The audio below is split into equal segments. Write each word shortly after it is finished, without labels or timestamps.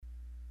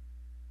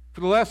For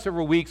the last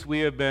several weeks, we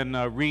have been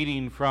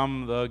reading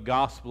from the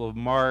Gospel of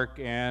Mark,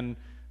 and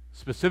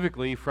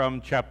specifically from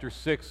chapter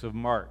 6 of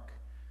Mark.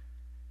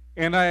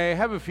 And I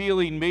have a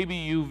feeling maybe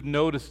you've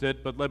noticed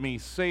it, but let me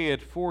say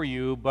it for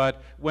you.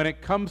 But when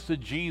it comes to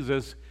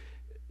Jesus,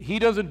 he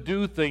doesn't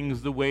do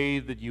things the way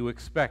that you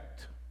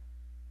expect.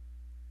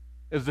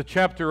 As the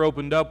chapter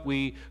opened up,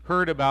 we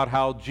heard about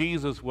how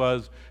Jesus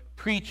was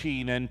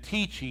preaching and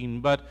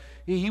teaching, but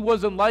he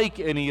wasn't like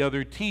any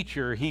other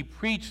teacher. He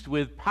preached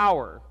with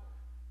power.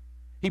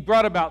 He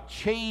brought about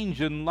change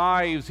in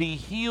lives. He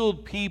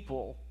healed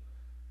people.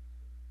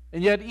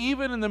 And yet,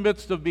 even in the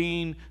midst of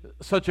being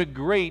such a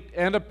great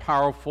and a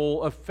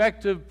powerful,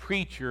 effective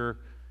preacher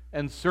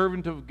and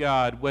servant of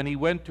God, when he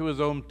went to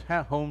his own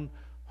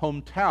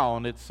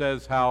hometown, it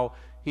says how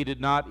he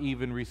did not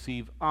even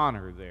receive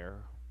honor there.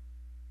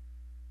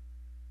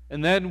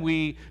 And then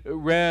we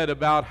read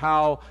about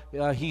how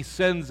he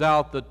sends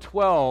out the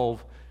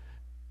 12.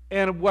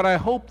 And what I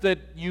hope that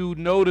you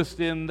noticed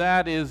in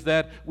that is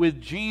that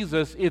with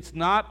Jesus, it's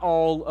not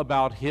all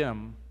about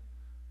him.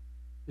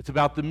 It's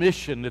about the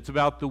mission. It's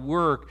about the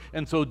work.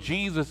 And so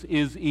Jesus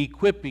is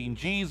equipping.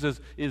 Jesus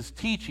is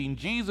teaching.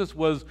 Jesus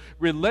was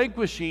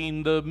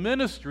relinquishing the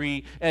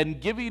ministry and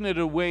giving it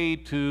away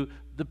to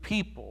the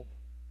people,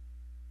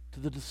 to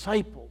the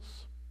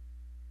disciples.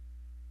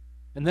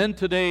 And then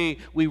today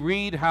we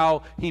read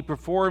how he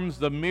performs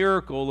the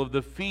miracle of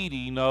the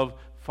feeding of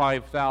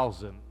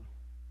 5,000.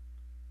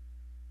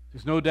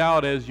 There's no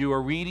doubt as you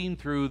are reading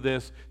through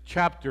this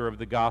chapter of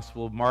the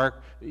Gospel of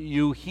Mark,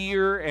 you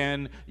hear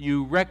and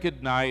you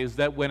recognize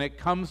that when it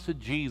comes to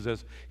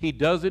Jesus, he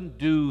doesn't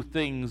do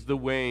things the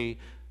way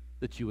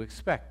that you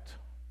expect.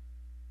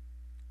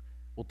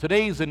 Well,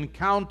 today's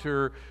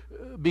encounter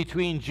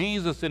between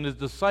Jesus and his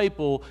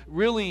disciple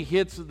really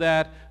hits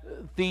that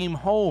theme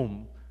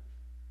home,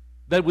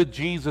 that with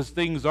Jesus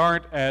things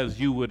aren't as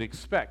you would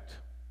expect.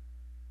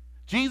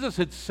 Jesus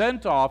had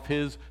sent off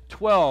his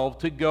 12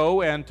 to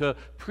go and to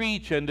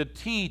preach and to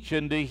teach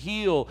and to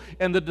heal.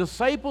 And the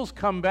disciples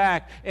come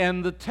back,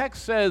 and the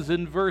text says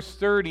in verse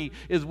 30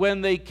 is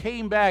when they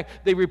came back,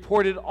 they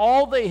reported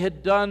all they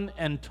had done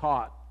and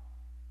taught.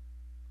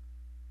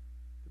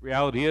 The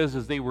reality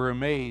is they were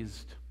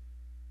amazed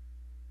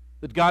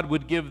that God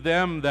would give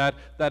them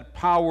that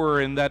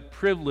power and that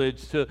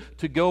privilege to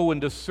go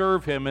and to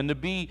serve him and to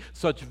be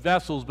such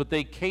vessels. But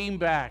they came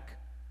back.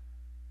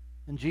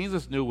 And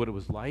Jesus knew what it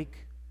was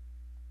like.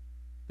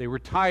 They were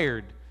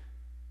tired.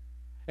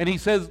 And he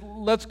says,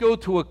 let's go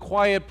to a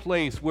quiet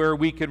place where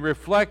we can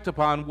reflect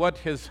upon what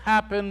has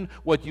happened,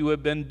 what you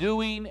have been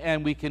doing,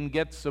 and we can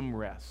get some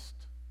rest.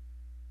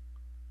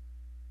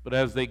 But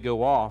as they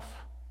go off,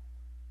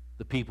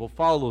 the people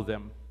follow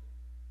them.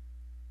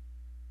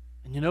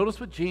 And you notice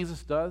what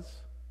Jesus does?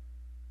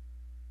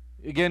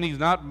 Again, he's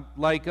not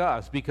like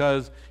us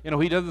because,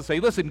 he doesn't say,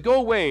 listen,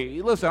 go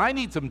away. Listen, I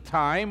need some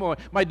time. Or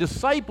my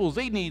disciples,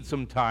 they need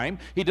some time.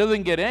 He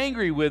doesn't get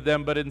angry with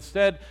them, but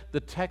instead the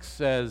text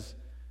says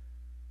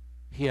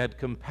he had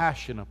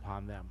compassion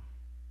upon them.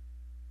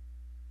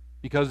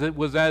 Because it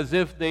was as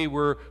if they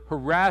were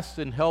harassed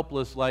and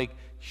helpless like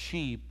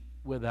sheep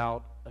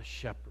without a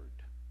shepherd.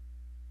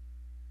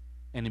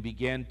 And he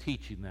began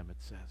teaching them, it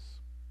says.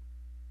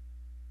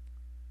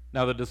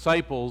 Now the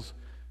disciples,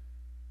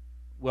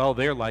 well,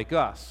 they're like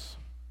us.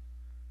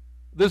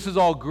 This is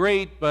all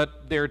great,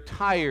 but they're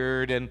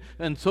tired,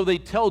 and so they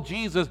tell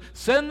Jesus,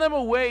 send them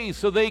away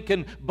so they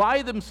can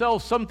buy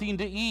themselves something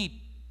to eat.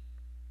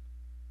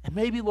 And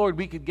maybe, Lord,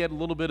 we could get a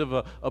little bit of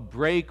a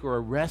break or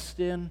a rest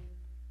in.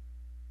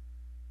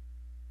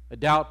 I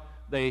doubt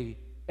they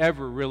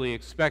ever really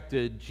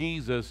expected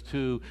Jesus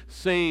to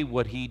say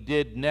what he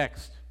did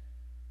next.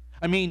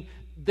 I mean,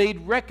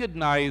 they'd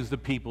recognize the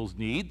people's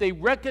need. They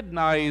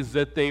recognized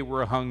that they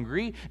were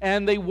hungry,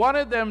 and they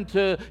wanted them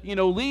to,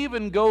 leave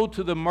and go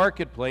to the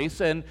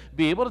marketplace and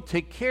be able to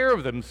take care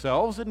of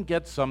themselves and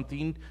get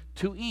something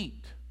to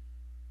eat.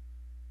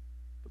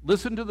 But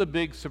listen to the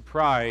big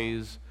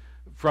surprise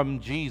from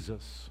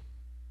Jesus.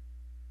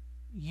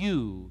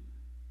 You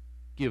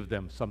give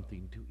them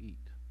something to eat.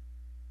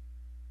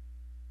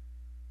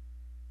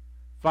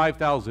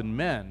 5,000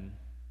 men.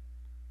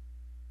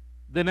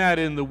 Then add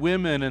in the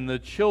women and the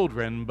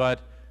children,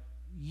 but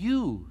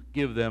you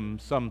give them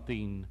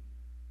something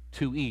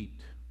to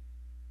eat.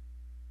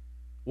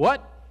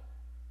 What?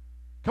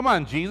 Come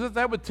on, Jesus,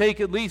 that would take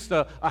at least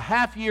a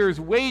half year's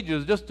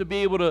wages just to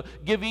be able to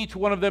give each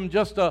one of them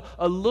just a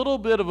little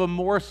bit of a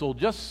morsel,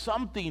 just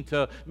something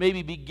to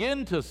maybe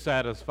begin to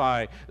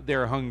satisfy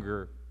their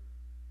hunger.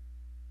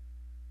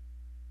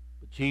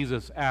 But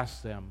Jesus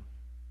asked them,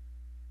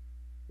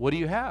 what do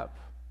you have?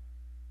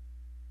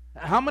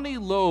 How many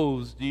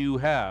loaves do you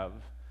have?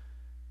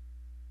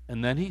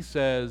 And then he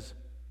says,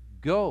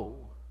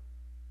 go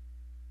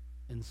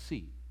and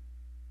see.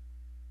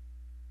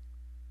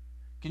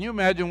 Can you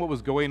imagine what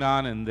was going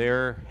on in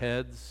their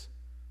heads?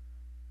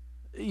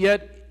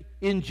 Yet,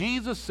 in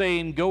Jesus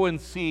saying, go and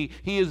see,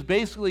 he is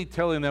basically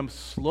telling them,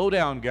 slow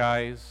down,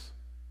 guys,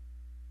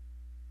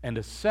 and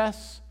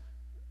assess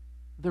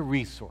the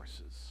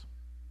resources.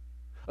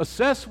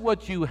 Assess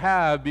what you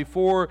have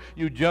before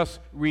you just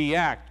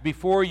react,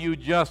 before you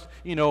just,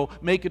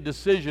 make a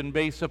decision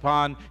based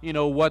upon,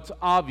 what's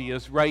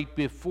obvious right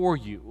before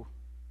you.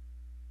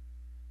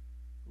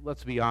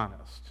 Let's be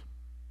honest.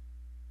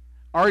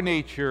 Our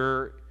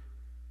nature,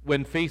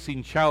 when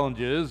facing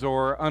challenges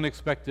or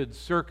unexpected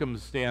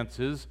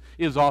circumstances,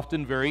 is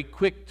often very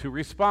quick to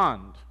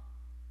respond.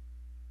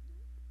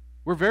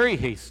 We're very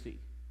hasty.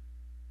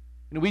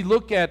 And we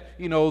look at,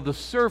 the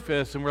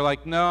surface and we're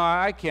like, no,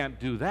 I can't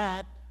do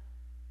that.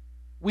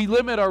 We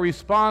limit our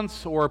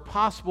response or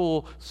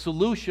possible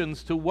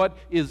solutions to what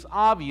is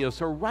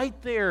obvious or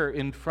right there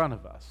in front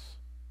of us.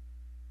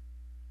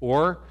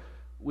 Or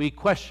we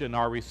question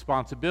our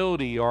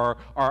responsibility or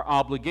our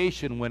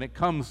obligation when it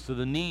comes to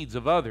the needs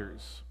of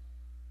others.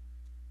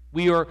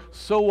 We are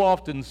so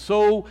often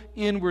so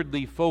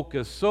inwardly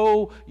focused,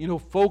 so,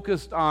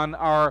 focused on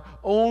our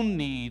own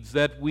needs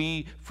that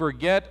we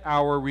forget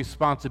our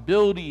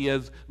responsibility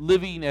as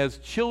living as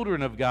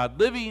children of God,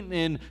 living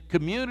in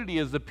community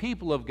as the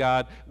people of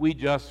God. We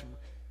just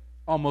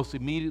almost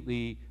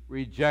immediately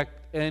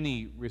reject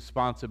any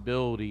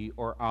responsibility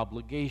or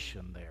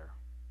obligation there.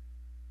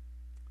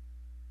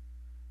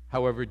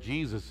 However,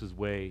 Jesus'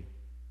 way,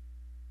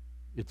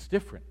 it's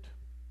different.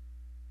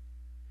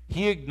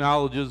 He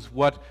acknowledges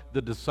what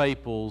the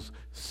disciples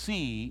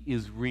see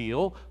is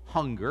real,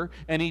 hunger,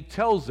 and he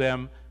tells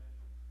them,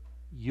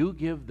 you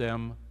give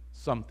them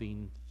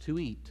something to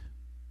eat.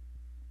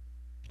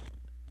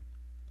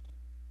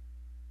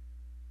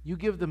 You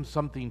give them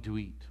something to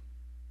eat.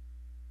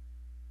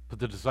 But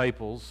the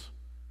disciples,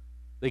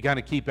 they kind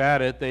of keep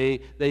at it.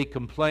 They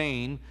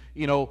complain,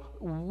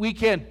 we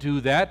can't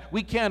do that.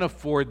 We can't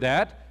afford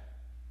that.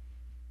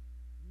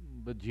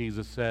 But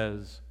Jesus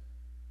says,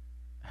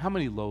 how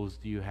many loaves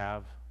do you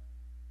have?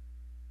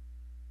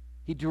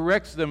 He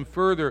directs them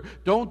further.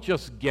 Don't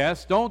just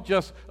guess. Don't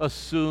just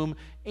assume.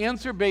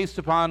 Answer based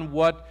upon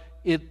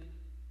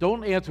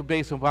don't answer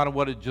based upon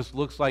what it just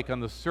looks like on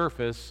the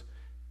surface.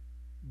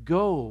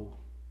 Go.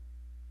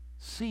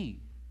 See.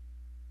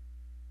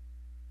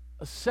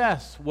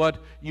 Assess what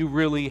you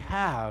really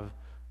have.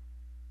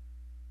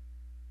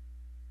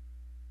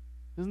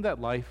 Isn't that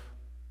life?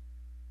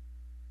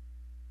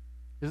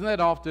 Isn't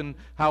that often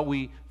how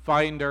we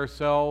find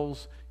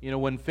ourselves,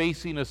 when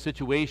facing a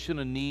situation,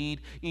 a need,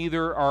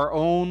 either our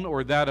own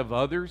or that of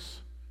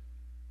others?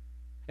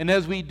 And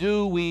as we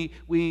do, we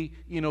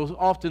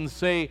often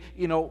say,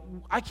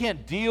 I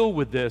can't deal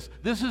with this.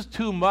 This is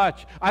too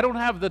much. I don't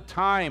have the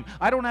time.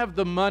 I don't have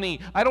the money.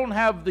 I don't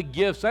have the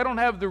gifts. I don't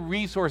have the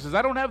resources.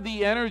 I don't have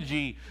the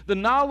energy, the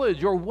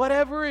knowledge, or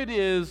whatever it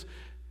is.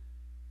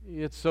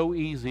 It's so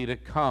easy to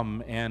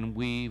come, and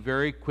we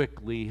very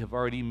quickly have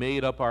already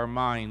made up our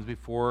minds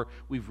before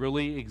we've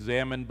really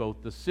examined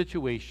both the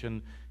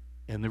situation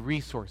and the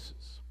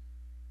resources.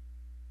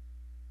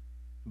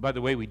 By the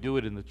way, we do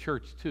it in the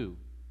church too,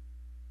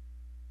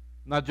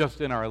 not just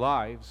in our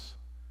lives.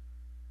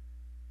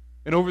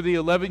 And over the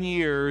 11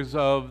 years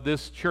of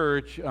this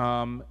church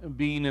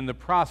being in the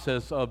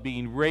process of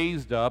being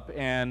raised up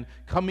and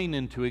coming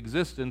into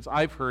existence,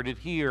 I've heard it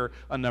here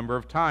a number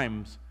of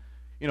times.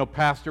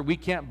 Pastor, we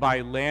can't buy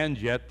land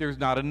yet. There's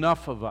not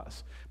enough of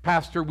us.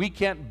 Pastor, we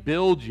can't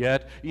build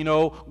yet.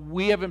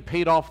 We haven't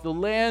paid off the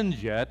land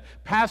yet.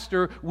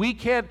 Pastor, we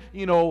can't,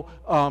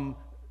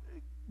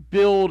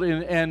 build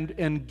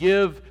and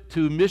give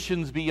to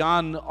missions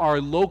beyond our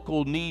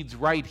local needs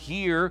right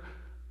here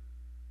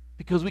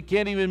because we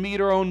can't even meet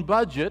our own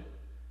budget.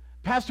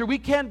 Pastor, we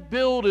can't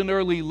build an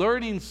early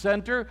learning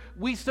center.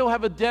 We still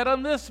have a debt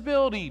on this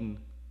building.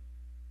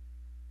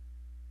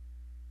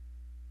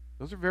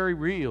 Those are very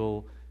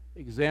real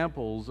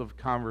examples of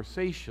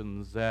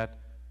conversations that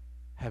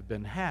have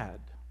been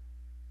had.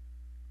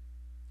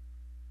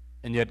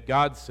 And yet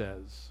God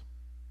says,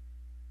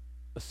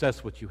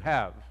 assess what you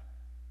have.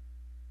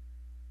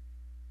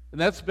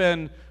 And that's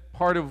been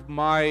part of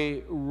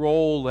my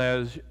role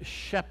as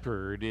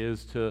shepherd,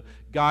 is to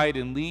guide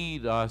and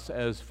lead us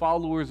as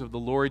followers of the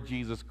Lord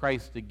Jesus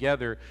Christ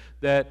together,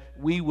 that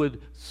we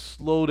would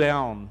slow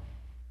down.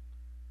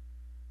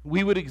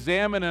 We would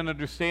examine and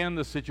understand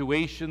the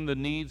situation, the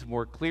needs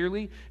more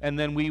clearly, and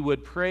then we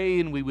would pray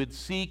and we would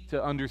seek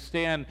to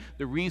understand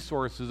the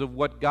resources of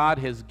what God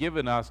has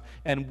given us,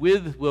 and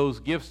with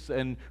those gifts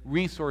and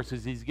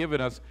resources He's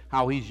given us,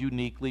 how He's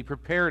uniquely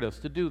prepared us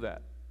to do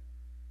that.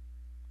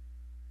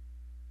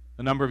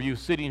 A number of you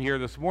sitting here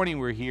this morning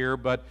were here,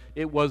 but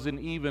it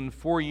wasn't even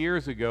 4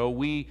 years ago.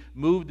 We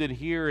moved it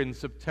here in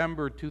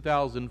September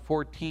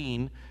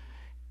 2014,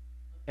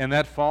 and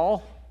that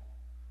fall,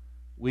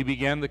 we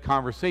began the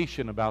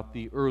conversation about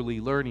the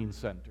Early Learning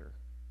Center.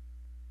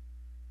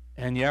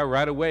 And yeah,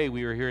 right away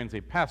we were here and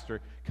say,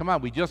 Pastor, come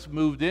on, we just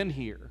moved in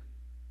here.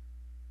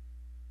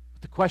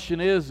 But the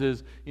question is,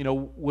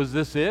 was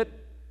this it?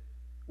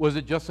 Was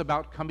it just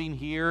about coming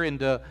here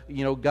into,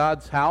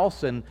 God's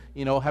house and,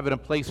 having a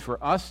place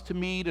for us to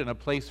meet and a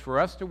place for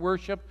us to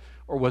worship?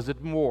 Or was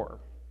it more?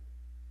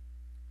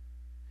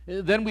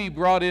 Then we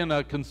brought in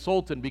a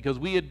consultant because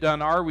we had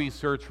done our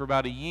research for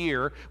about a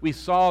year. We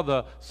saw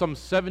some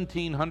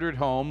 1,700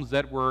 homes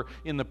that were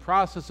in the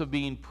process of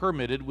being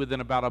permitted within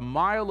about a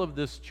mile of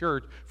this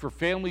church for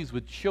families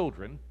with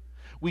children.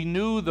 We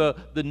knew the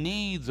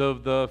needs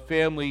of the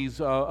families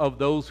of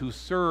those who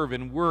serve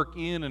and work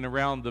in and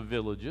around the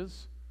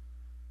villages.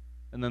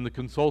 And then the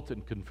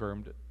consultant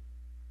confirmed it.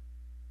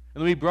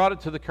 And we brought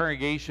it to the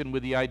congregation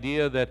with the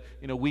idea that,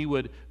 we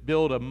would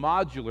build a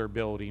modular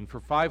building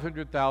for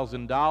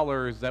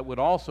 $500,000 that would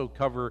also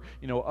cover,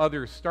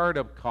 other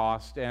startup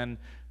costs. And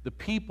the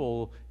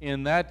people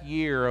in that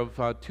year of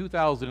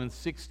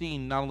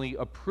 2016 not only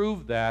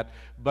approved that,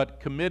 but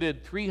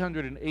committed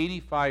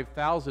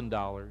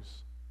 $385,000.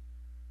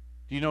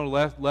 Do you know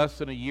less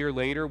than a year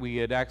later, we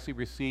had actually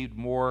received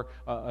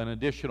an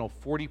additional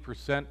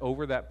 40%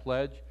 over that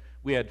pledge?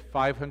 We had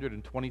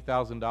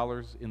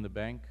 $520,000 in the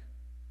bank.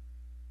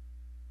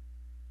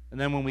 And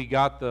then when we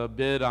got the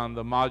bid on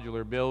the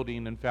modular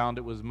building and found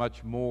it was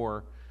much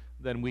more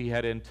than we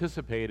had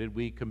anticipated,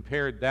 we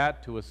compared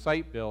that to a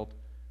site built.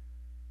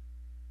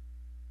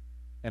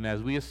 And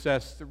as we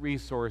assessed the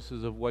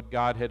resources of what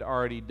God had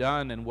already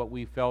done and what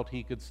we felt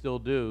He could still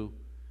do,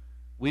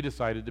 we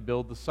decided to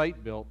build the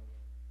site built.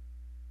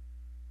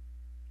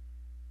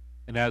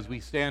 And as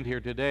we stand here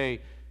today,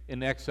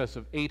 in excess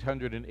of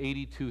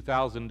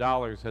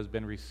 $882,000 has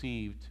been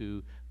received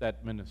to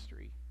that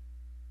ministry.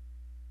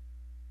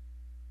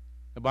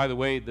 And by the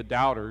way, the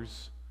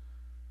doubters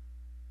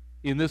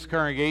in this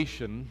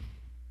congregation,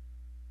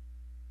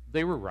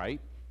 they were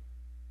right.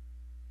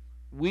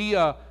 We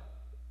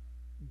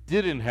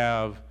didn't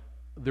have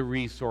the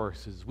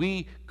resources.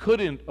 We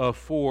couldn't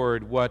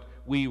afford what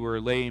we were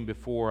laying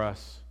before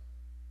us.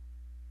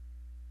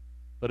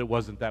 But it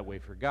wasn't that way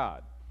for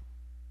God.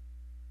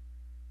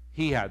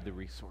 He had the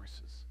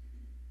resources.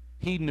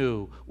 He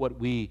knew what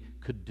we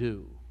could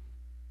do.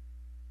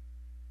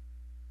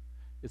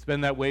 It's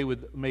been that way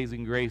with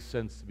Amazing Grace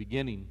since the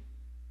beginning.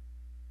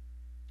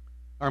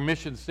 Our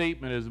mission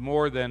statement is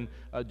more than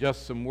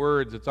just some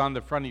words. It's on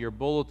the front of your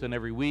bulletin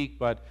every week,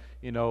 but,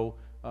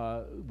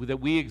 that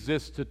we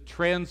exist to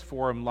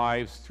transform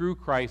lives through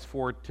Christ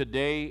for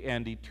today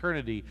and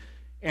eternity.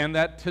 And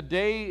that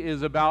today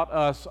is about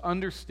us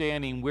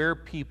understanding where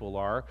people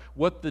are,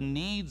 what the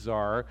needs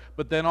are,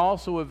 but then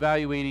also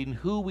evaluating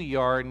who we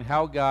are and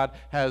how God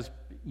has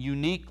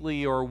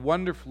uniquely or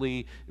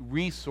wonderfully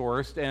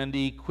resourced and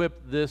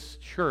equipped this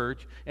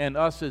church and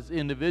us as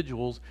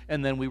individuals,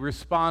 and then we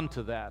respond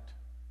to that.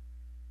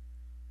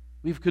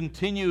 We've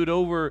continued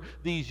over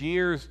these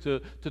years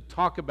to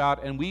talk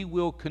about, and we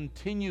will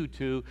continue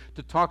to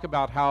talk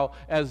about how,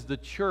 as the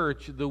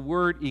church, the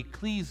word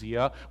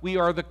ecclesia, we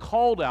are the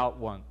called out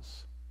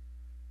ones.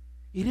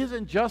 It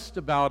isn't just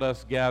about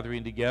us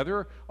gathering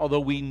together, although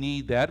we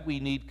need that.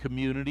 We need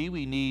community.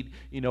 We need,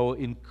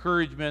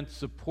 encouragement,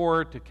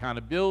 support,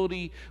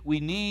 accountability. We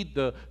need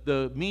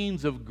the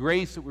means of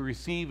grace that we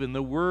receive in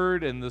the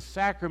Word and the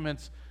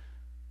sacraments.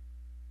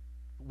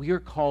 We are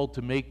called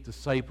to make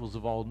disciples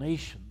of all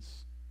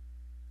nations,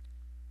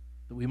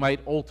 that we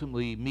might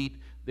ultimately meet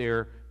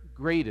their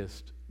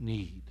greatest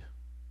need.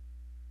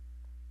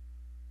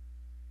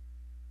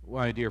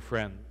 My dear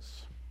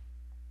friends,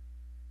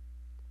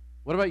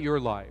 what about your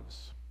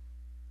lives?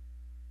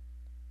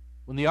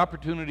 When the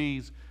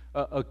opportunities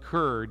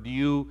occur, do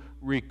you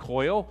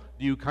recoil?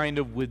 Do you kind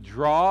of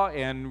withdraw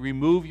and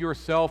remove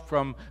yourself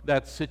from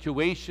that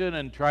situation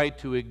and try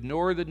to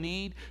ignore the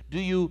need? Do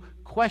you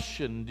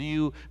question? Do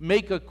you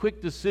make a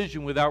quick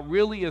decision without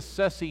really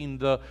assessing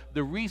the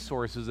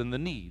resources and the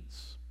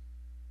needs?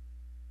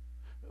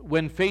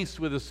 When faced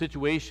with a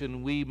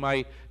situation, we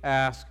might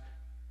ask,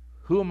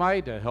 who am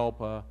I to help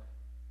a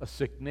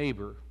sick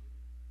neighbor?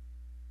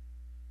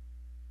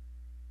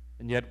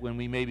 And yet when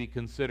we maybe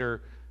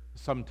consider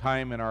some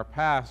time in our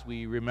past,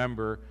 we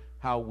remember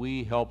how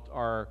we helped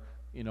our,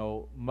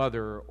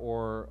 mother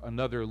or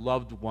another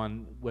loved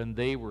one when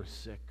they were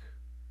sick.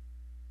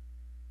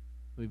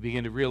 We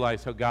begin to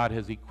realize how God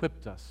has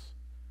equipped us.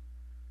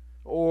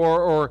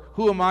 Or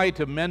who am I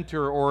to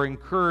mentor or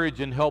encourage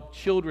and help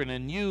children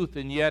and youth,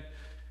 and yet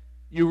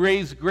you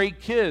raise great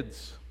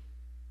kids.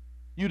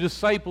 You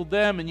disciple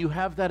them, and you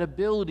have that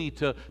ability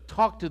to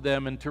talk to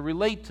them and to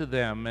relate to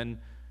them. And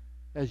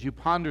as you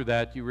ponder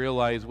that, you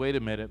realize, wait a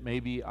minute,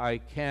 maybe I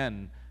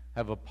can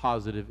have a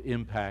positive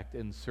impact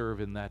and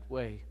serve in that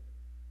way.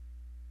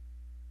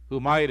 Who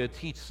am I to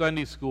teach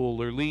Sunday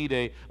school or lead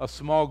a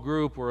small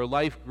group or a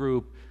life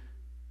group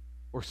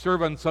or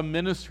serve on some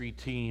ministry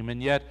team?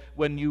 And yet,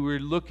 when you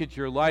look at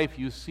your life,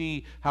 you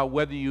see how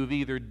whether you've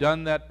either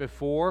done that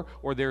before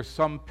or there's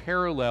some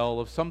parallel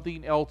of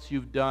something else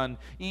you've done,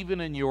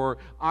 even in your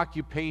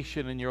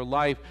occupation in your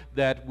life,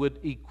 that would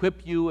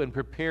equip you and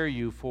prepare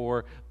you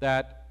for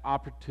that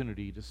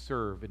opportunity to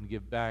serve and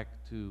give back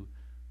to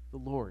the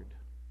Lord.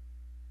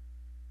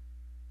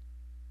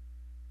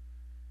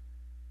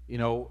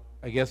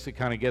 I guess it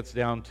kind of gets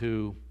down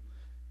to,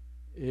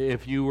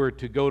 if you were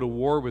to go to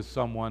war with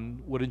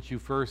someone, wouldn't you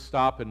first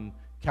stop and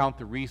count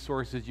the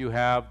resources you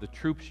have, the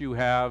troops you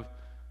have?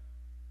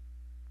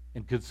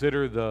 and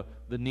consider the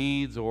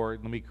needs, or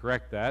let me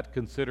correct that,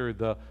 consider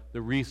the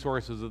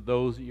resources of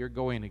those that you're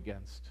going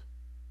against.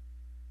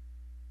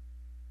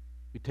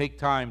 We take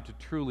time to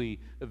truly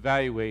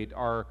evaluate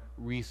our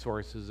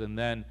resources, and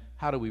then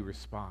how do we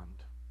respond?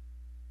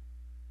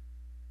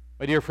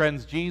 My dear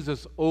friends,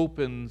 Jesus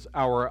opens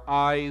our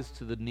eyes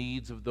to the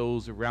needs of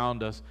those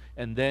around us,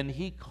 and then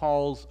he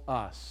calls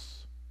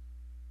us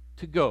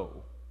to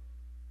go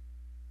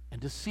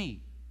and to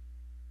see,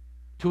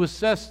 to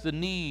assess the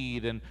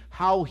need and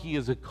how he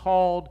has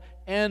called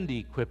and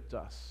equipped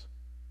us.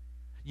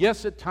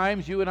 Yes, at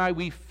times you and I,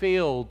 we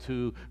fail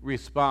to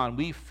respond.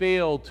 We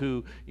fail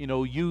to,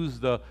 use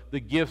the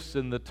gifts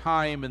and the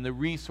time and the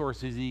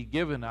resources he's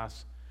given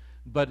us.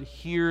 But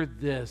hear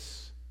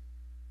this.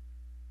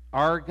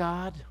 Our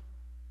God,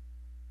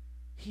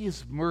 he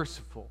is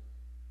merciful.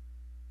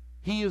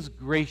 He is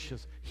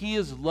gracious. He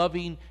is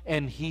loving,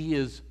 and he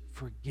is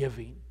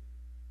forgiving.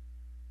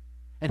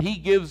 And he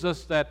gives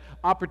us that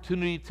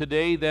opportunity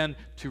today then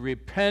to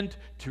repent,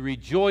 to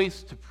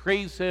rejoice, to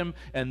praise him,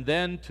 and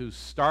then to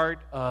start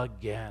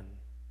again.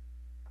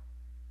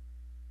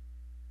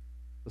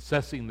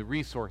 Assessing the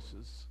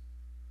resources.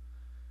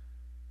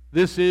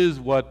 This is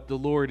what the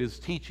Lord is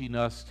teaching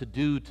us to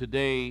do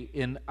today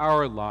in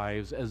our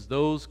lives as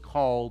those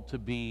called to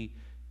be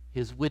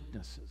his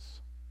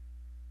witnesses.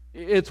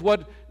 It's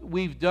what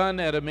we've done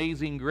at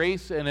Amazing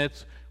Grace, and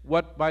it's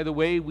what, by the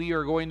way, we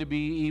are going to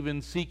be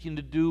even seeking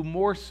to do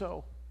more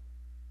so.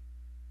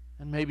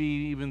 And maybe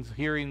even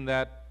hearing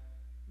that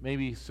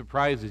maybe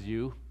surprises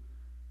you.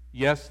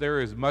 Yes, there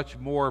is much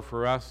more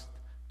for us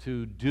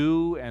to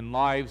do and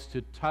lives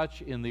to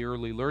touch in the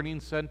Early Learning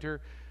Center,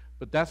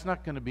 but that's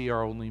not going to be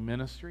our only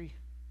ministry.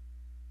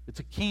 It's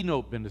a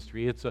keynote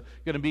ministry. It's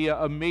going to be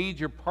a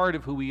major part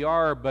of who we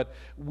are, but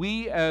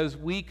as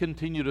we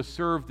continue to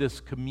serve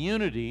this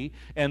community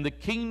and the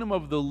kingdom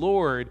of the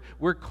Lord,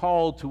 we're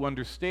called to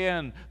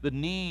understand the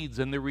needs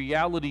and the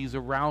realities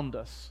around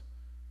us.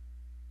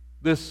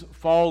 This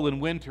fall and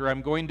winter,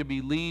 I'm going to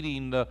be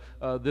leading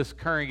this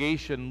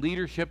congregation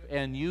leadership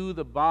and you,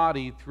 the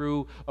body,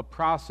 through a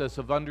process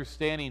of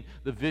understanding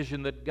the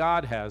vision that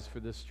God has for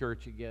this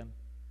church again.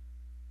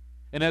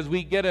 And as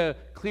we get a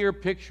clear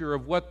picture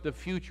of what the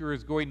future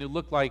is going to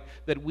look like,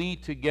 that we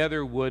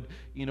together would,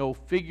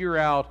 figure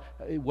out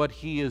what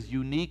he has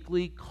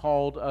uniquely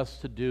called us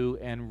to do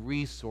and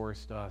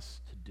resourced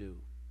us to do.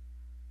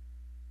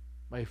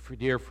 My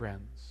dear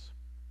friends,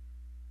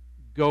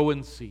 go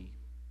and see.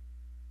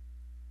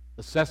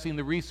 Assessing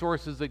the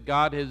resources that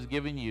God has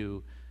given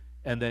you,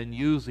 and then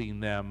using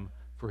them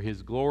for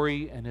his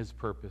glory and his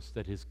purpose,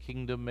 that his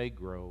kingdom may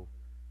grow.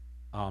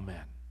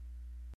 Amen.